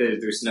North Korea,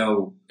 there's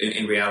no,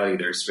 in reality,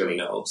 there's really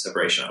no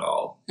separation at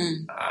all.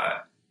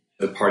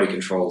 The party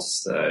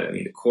controls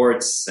the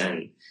courts,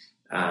 and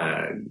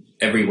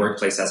every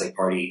workplace has a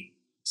party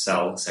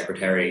cell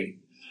secretary.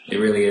 It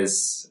really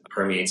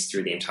permeates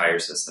through the entire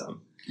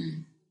system.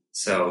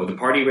 So the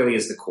party really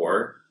is the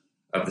core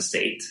of the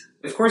state.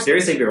 Of course, there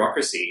is a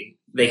bureaucracy.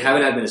 They have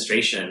an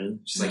administration,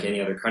 just like any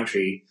other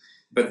country.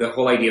 But the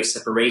whole idea of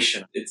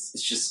separation, it's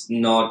just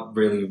not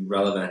really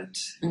relevant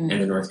in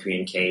the North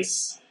Korean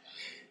case.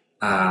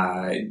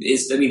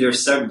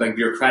 There's several, like,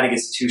 bureaucratic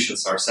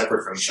institutions are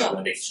separate from each other.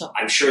 And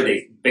I'm sure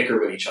they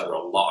bicker with each other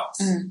a lot.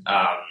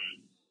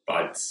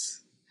 But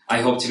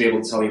I hope to be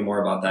able to tell you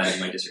more about that in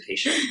my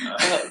dissertation.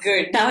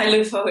 Good. Now I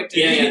look forward to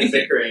it. Yeah, the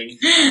bickering.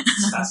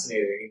 It's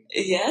fascinating.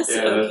 Yes?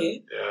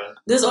 Okay. Yeah.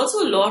 There's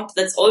also a lot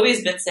that's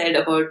always been said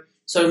about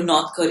sort of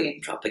North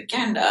Korean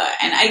propaganda.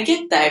 And I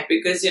get that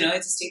because,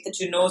 it's a state that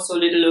you know so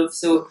little of.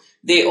 So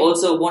they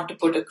also want to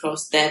put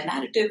across their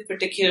narrative,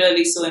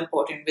 particularly so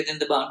important within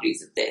the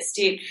boundaries of their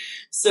state.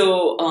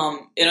 So,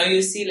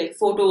 you see like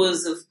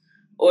photos of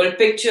old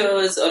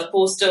pictures or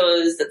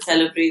posters that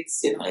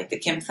celebrates, like the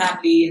Kim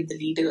family and the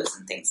leaders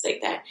and things like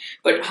that.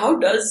 But how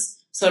does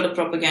sort of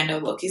propaganda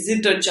work? Is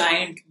it a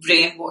giant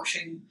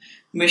brainwashing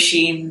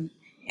machine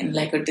in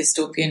like a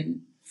dystopian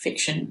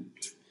fiction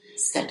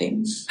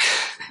setting?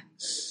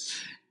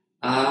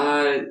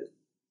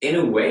 In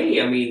a way,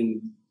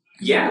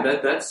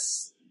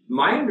 that's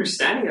my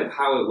understanding of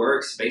how it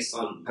works based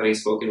on having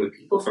spoken with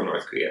people from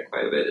North Korea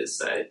quite a bit, is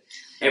that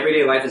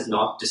everyday life is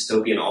not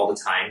dystopian all the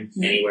time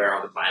anywhere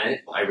on the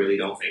planet. I really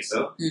don't think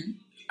so.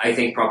 I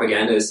think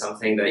propaganda is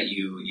something that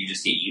you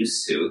just get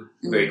used to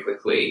very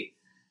quickly.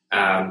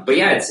 But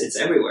yeah, it's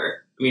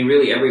everywhere. I mean,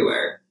 really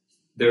everywhere.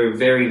 There are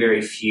very,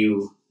 very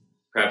few,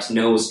 perhaps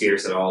no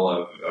spheres at all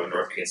of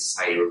North Korean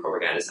society where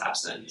propaganda is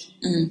absent.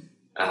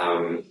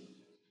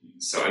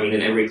 So, I mean,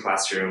 in every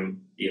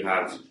classroom, you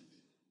have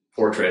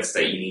portraits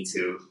that you need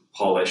to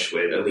polish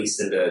with, at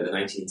least in the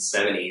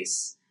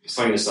 1970s. I was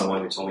talking to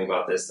someone who told me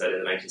about this, that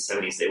in the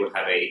 1970s, they would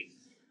have a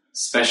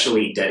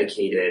specially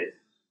dedicated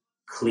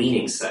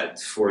cleaning set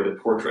for the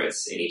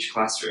portraits in each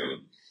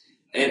classroom.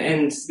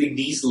 And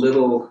these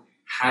little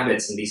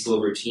habits and these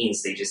little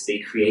routines, they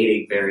create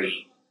a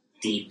very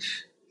deep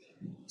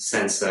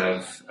sense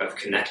of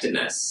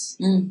connectedness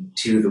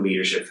to the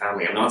leadership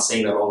family. I'm not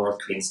saying that all North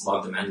Koreans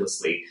love them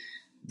endlessly.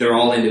 They're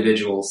all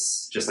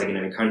individuals, just like in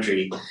any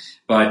country.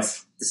 But at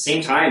the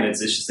same time,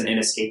 it's just an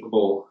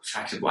inescapable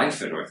fact of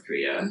life in North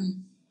Korea.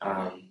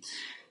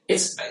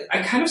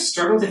 I kind of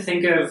struggle to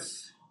think of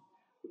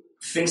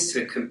things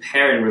to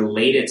compare and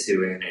relate it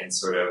to in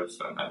sort of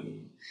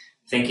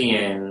thinking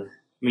in,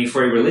 I mean,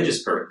 for a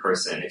religious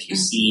person, if you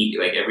see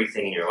like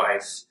everything in your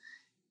life,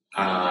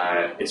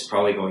 it's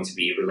probably going to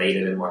be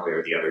related in one way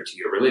or the other to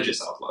your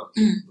religious outlook.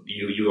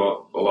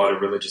 A lot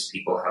of religious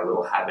people have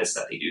little habits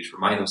that they do to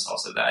remind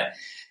themselves of that.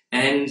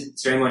 And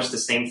it's very much the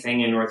same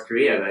thing in North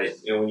Korea, that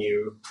when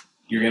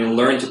you're going to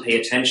learn to pay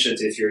attention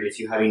to, if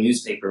you have a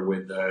newspaper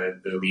with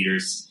the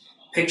leader's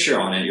picture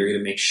on it, you're going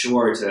to make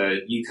sure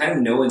you kind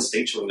of know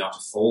instinctually not to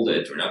fold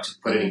it or not to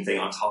put anything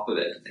on top of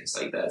it and things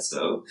like that.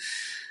 So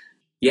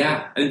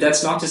yeah, and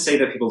that's not to say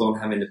that people don't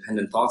have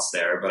independent thoughts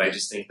there, but I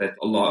just think that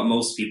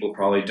most people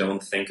probably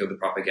don't think of the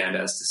propaganda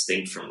as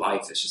distinct from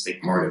life. It's just a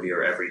part of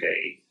your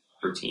everyday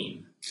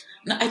routine.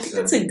 No, I think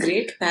that's a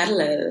great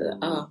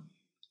parallel.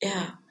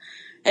 Yeah.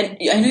 And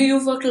I know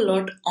you've worked a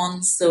lot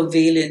on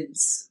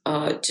surveillance,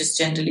 just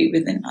generally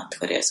within North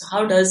Korea. So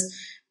how does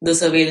the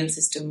surveillance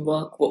system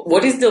work?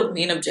 What is the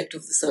main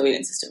objective of the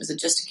surveillance system? Is it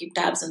just to keep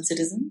tabs on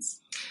citizens?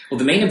 Well,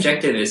 the main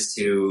objective is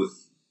to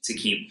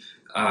keep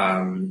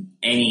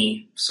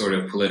any sort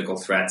of political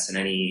threats and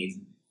any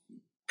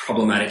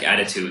problematic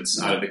attitudes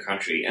out of the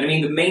country. And I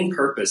mean, the main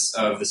purpose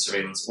of the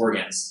surveillance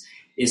organs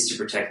is to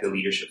protect the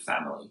leadership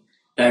family.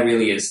 That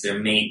really is their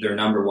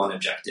number one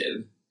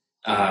objective.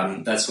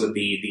 That's what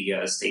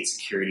the state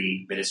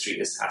security ministry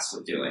is tasked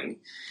with doing.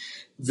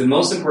 The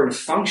most important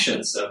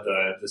functions of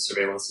the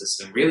surveillance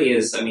system really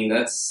is, I mean,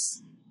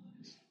 that's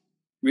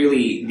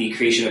really the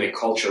creation of a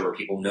culture where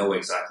people know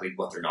exactly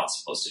what they're not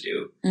supposed to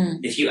do.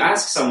 If you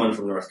ask someone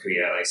from North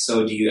Korea, like,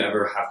 so do you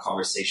ever have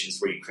conversations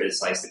where you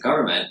criticize the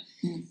government?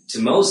 To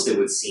most, it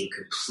would seem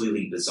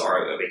completely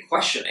bizarre of a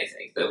question, I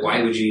think. That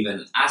why would you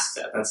even ask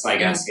that? That's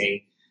like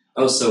asking,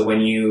 oh, so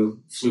when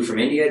you flew from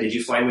India, did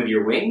you fly with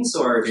your wings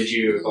or did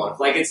you go on?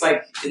 Like, it's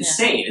like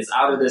insane. It's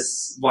out of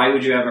this. Why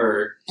would you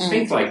ever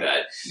think like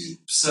that?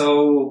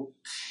 So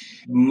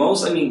the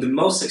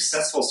most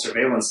successful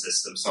surveillance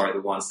systems are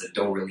the ones that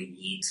don't really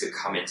need to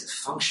come into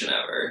function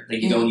ever.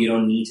 Like you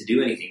don't need to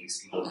do anything because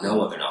people know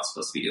what they're not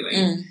supposed to be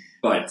doing.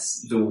 But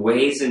the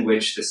ways in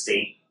which the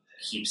state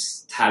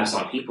keeps tabs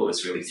on people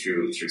is really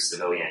through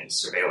civilian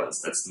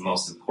surveillance. That's the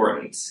most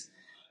important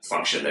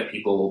function, that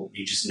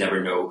you just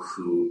never know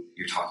who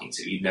you're talking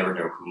to. You never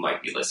know who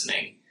might be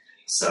listening.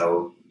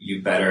 So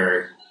you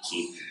better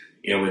keep,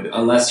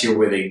 unless you're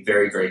with a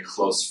very, very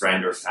close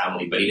friend or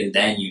family, but even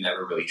then you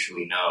never really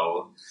truly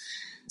know.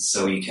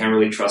 So you can't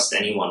really trust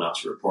anyone not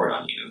to report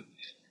on you.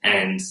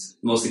 And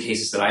most of the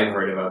cases that I've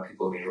heard about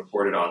people being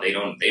reported on, they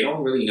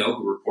don't really know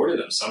who reported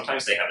them.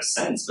 Sometimes they have a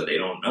sense, but they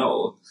don't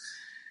know.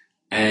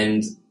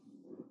 And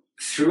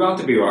throughout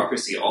the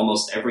bureaucracy,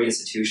 almost every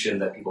institution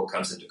that people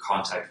comes into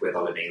contact with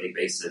on a daily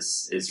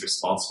basis is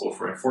responsible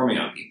for informing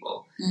on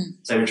people.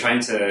 So I've been trying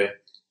to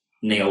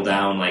nail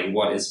down like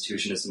what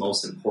institution is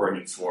most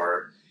important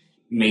for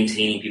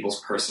maintaining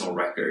people's personal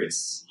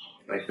records,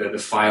 like the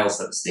files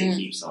that the state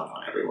keeps on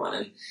everyone.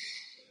 And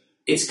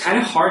it's kind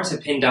of hard to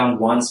pin down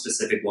one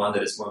specific one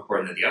that is more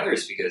important than the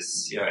others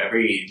because,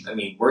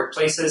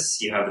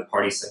 workplaces, you have the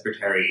party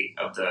secretary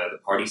of the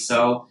party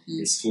cell.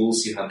 In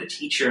schools, you have the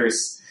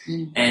teachers.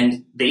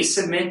 And they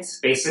submit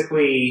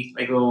basically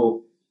like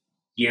little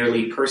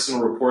yearly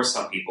personal reports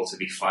on people to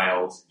be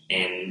filed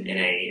in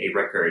a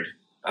record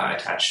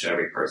attached to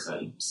every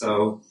person.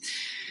 So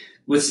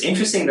what's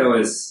interesting, though,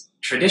 is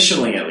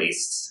traditionally, at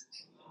least,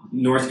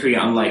 North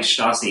Korea, unlike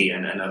Stasi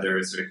and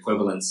other sort of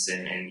equivalents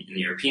in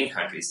European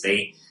countries,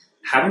 they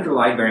haven't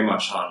relied very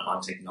much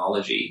on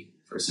technology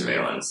for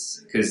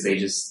surveillance because they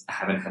just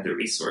haven't had the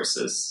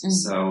resources.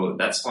 So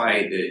that's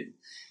why the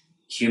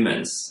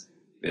humans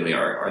really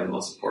are the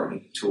most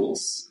important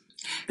tools.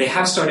 They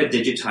have started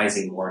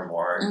digitizing more and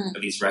more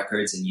of these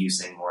records and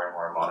using more and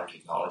more modern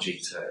technology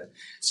to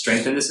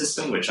strengthen the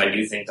system, which I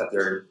do think that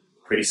they're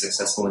pretty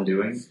successful in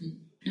doing.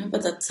 No,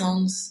 but that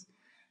sounds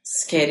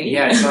scary.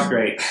 Yeah, it's not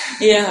great.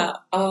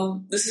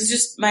 This is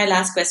just my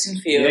last question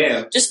for you.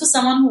 Yeah. Just for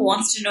someone who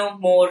wants to know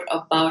more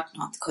about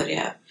North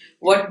Korea,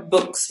 what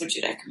books would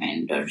you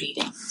recommend or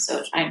reading?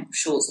 So,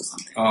 shows or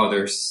something. Oh,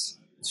 there's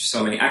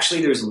so many.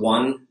 Actually, there's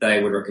one that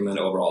I would recommend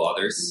over all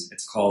others.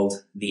 It's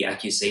called The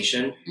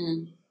Accusation.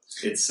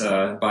 It's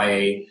by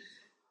a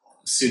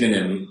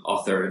pseudonym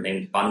author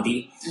named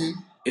Bandi.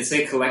 It's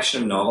a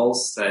collection of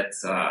novels that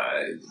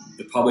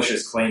the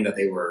publishers claim that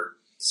they were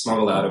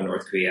smuggled out of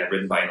North Korea,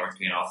 written by a North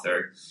Korean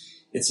author.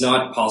 It's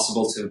not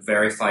possible to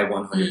verify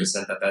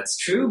 100% that that's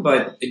true,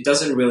 but it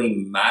doesn't really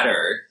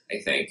matter,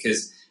 I think,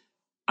 because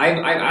I've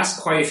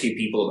asked quite a few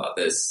people about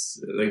this,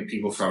 like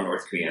people from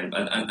North Korea,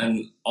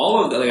 and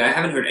all of I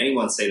haven't heard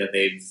anyone say that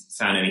they've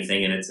found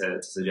anything in it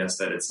to suggest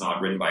that it's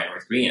not written by a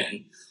North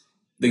Korean.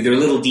 Like, there are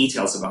little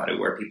details about it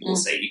where people will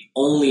say,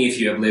 only if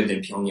you have lived in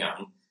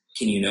Pyongyang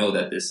can you know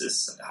that this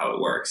is how it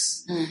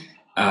works.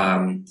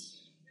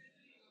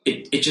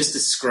 It just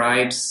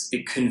describes,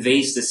 it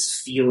conveys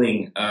this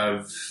feeling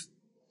of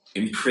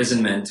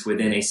imprisonment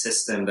within a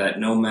system that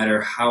no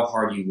matter how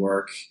hard you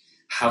work,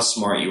 how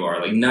smart you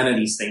are, like, none of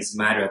these things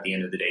matter at the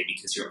end of the day,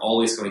 because you're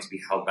always going to be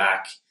held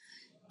back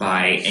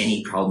by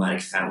any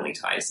problematic family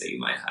ties that you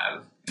might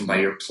have, and by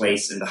your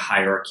place in the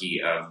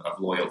hierarchy of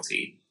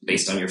loyalty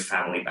based on your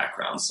family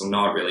background. So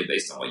not really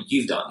based on what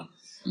you've done,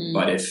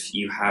 but if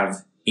you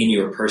have in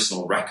your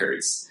personal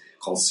records,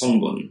 called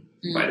songbun,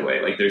 by the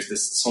way, like, there's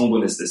this,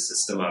 songbun is this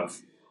system of,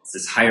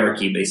 this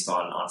hierarchy based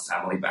on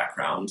family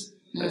background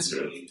that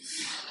sort of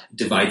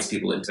divides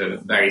people into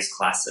various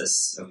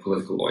classes of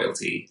political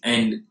loyalty.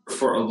 And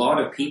for a lot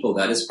of people,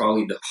 that is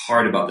probably the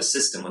hard about the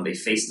system, when they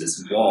face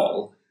this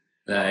wall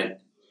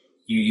that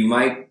you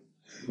might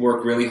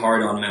work really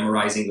hard on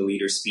memorizing the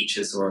leader's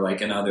speeches or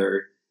like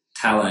another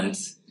talent,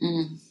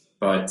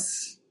 but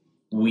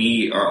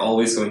we are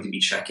always going to be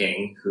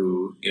checking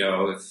who, you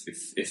know,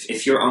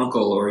 if your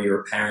uncle or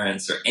your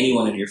parents or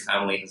anyone in your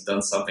family has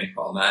done something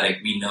problematic,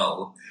 we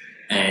know,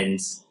 and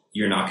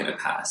you're not going to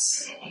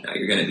pass. You know,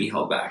 you're going to be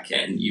held back,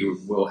 and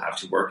you will have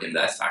to work in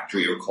that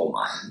factory or coal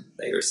mine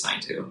that you're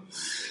assigned to.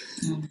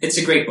 It's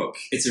a great book.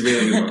 It's a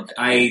really good book.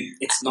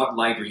 It's not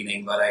light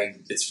reading, but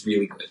it's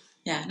really good.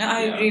 Yeah, no,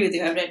 I agree with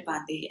you. I've read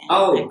Bandi.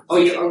 Oh,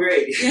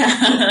 great.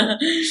 Yeah.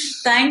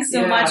 Thanks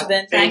so much,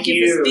 Ben. Thank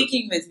you for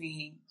speaking with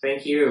me.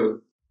 Thank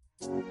you.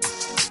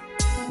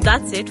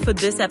 That's it for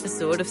this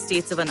episode of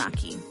States of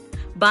Anarchy.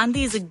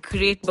 Bandi is a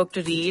great book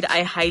to read.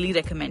 I highly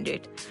recommend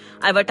it.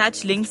 I've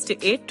attached links to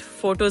it,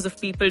 photos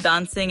of people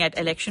dancing at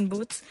election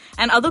booths,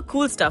 and other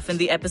cool stuff in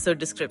the episode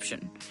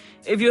description.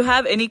 If you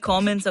have any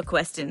comments or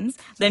questions,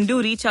 then do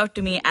reach out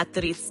to me at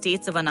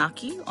 @States of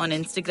Anarchy on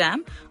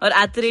Instagram or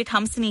at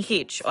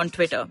 @HamsiniH on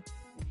Twitter.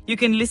 You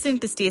can listen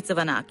to States of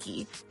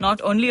Anarchy not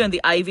only on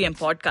the IVM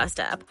podcast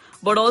app,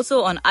 but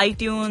also on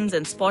iTunes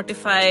and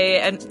Spotify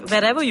and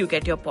wherever you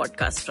get your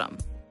podcasts from.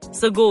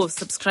 So go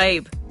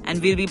subscribe,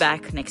 and we'll be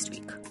back next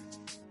week.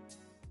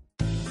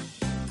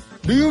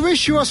 Do you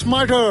wish you were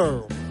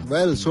smarter?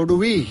 Well, so do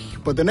we.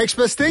 But the next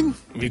best thing?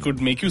 We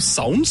could make you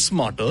sound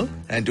smarter.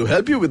 And to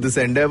help you with this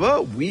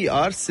endeavor, we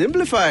are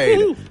Simplified,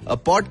 a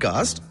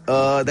podcast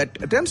that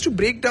attempts to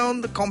break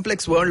down the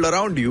complex world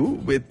around you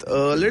with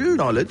a little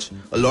knowledge,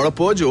 a lot of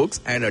poor jokes,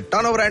 and a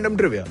ton of random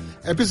trivia.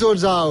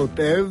 Episodes out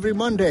every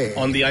Monday.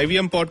 On the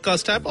IVM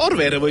podcast app or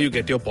wherever you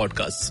get your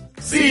podcasts.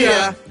 See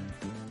ya!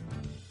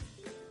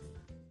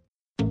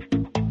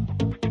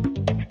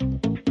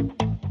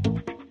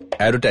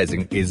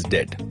 Advertising is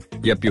dead.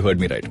 Yep, you heard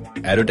me right.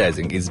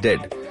 Advertising is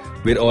dead.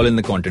 We're all in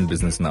the content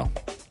business now.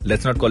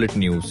 Let's not call it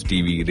news,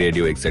 TV,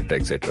 radio, etc.,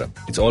 etc.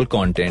 It's all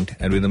content,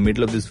 and we're in the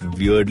middle of this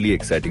weirdly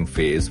exciting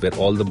phase where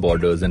all the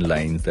borders and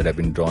lines that have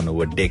been drawn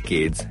over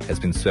decades has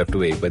been swept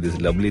away by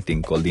this lovely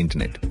thing called the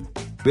internet.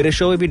 We're a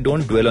show where we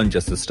don't dwell on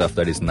just the stuff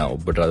that is now,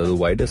 but rather the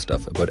wider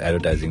stuff about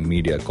advertising,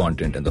 media,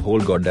 content, and the whole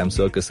goddamn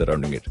circus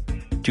surrounding it.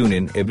 Tune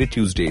in every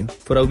Tuesday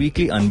for our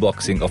weekly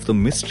unboxing of the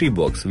mystery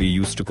box we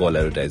used to call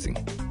advertising.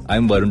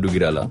 I'm Varun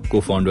Dugirala,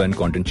 co-founder and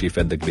content chief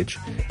at The Glitch,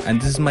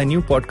 and this is my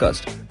new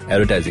podcast,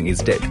 Advertising is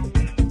Dead.